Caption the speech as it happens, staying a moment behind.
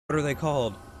What are they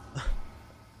called?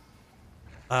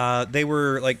 They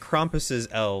were like Krampus's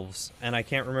elves, and I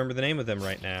can't remember the name of them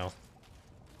right now.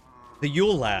 The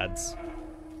Yule Lads.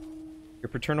 Your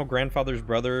paternal grandfather's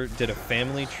brother did a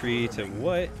family tree to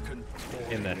what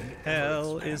in the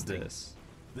hell is this?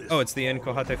 Oh, it's the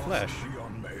Inchoate flesh.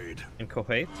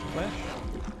 Inchoate flesh?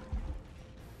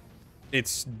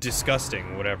 It's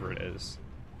disgusting, whatever it is.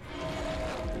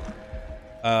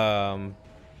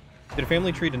 Did a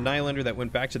family tree to Nylander that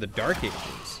went back to the Dark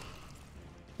Ages.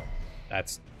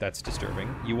 That's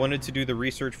disturbing. You wanted to do the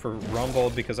research for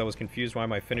Rombald because I was confused why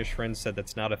my Finnish friends said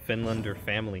that's not a Finlander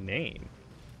family name.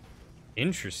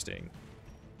 Interesting.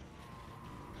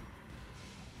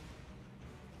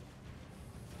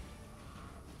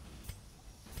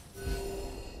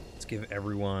 Let's give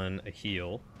everyone a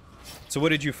heal. So what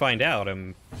did you find out?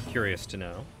 I'm curious to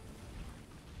know.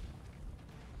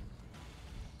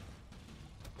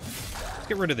 Let's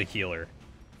get rid of the healer.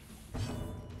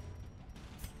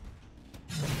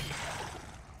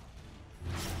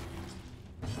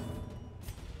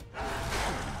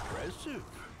 Impressive.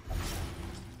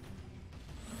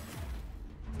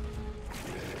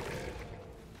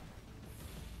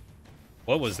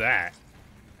 What was that?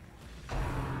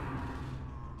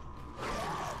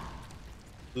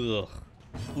 Ugh.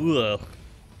 Ugh.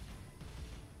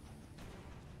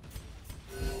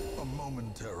 A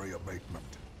momentary abatement.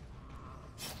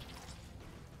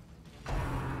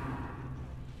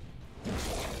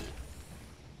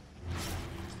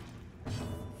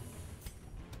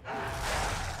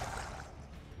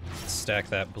 Stack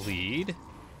that bleed.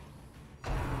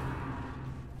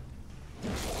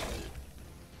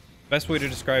 Best way to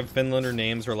describe Finlander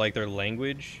names are like their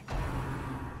language.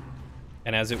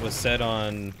 And as it was said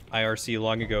on IRC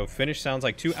long ago, Finnish sounds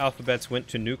like two alphabets went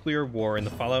to nuclear war and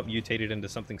the fallout mutated into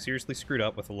something seriously screwed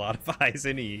up with a lot of I's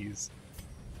and E's.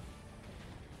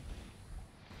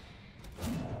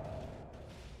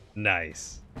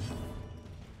 Nice.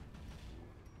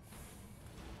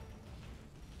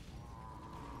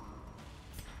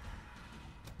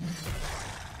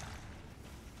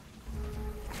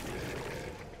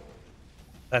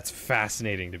 That's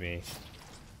fascinating to me.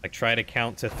 Like, try to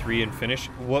count to 3 in Finnish.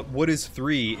 What is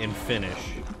 3 in Finnish?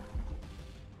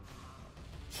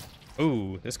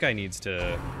 Ooh, this guy needs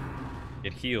to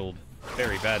get healed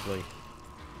very badly.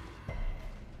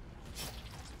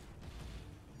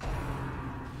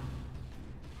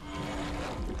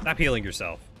 Stop healing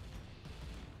yourself.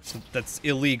 That's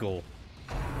illegal.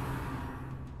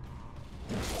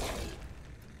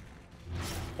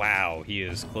 Wow, he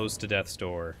is close to death's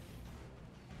door.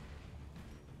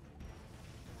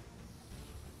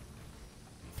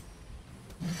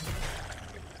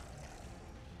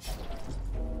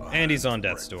 And he's on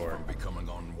death's door. Becoming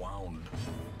unwound.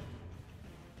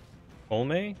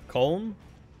 Colme? Colm?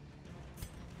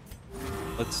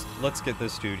 Let's get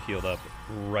this dude healed up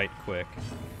right quick.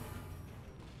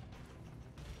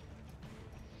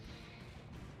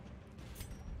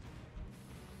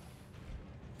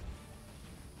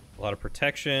 A lot of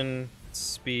protection,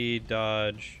 speed,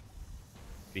 dodge,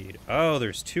 speed. Oh,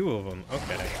 there's 2 of them.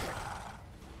 Okay.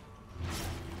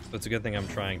 So it's a good thing I'm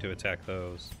trying to attack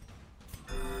those.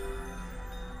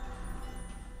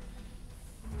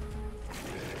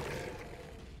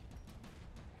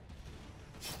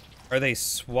 Are they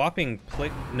swapping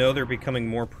No, they're becoming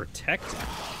more protected,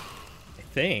 I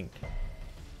think.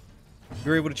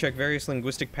 You're able to check various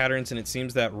linguistic patterns, and it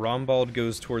seems that Rombald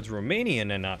goes towards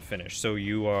Romanian and not Finnish, so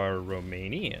you are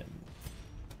Romanian.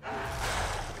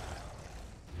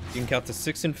 You can count to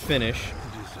 6 in Finnish.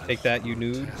 Take that, you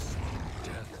nude.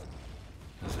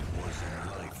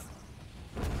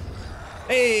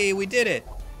 Hey, we did it!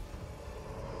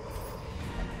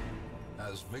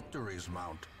 As victories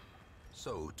mount,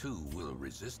 so too will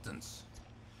resistance.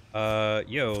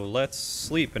 Yo, let's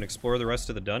sleep and explore the rest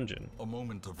of the dungeon. A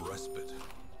moment of respite.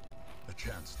 A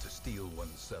chance to steel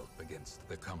oneself against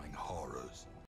the coming horrors.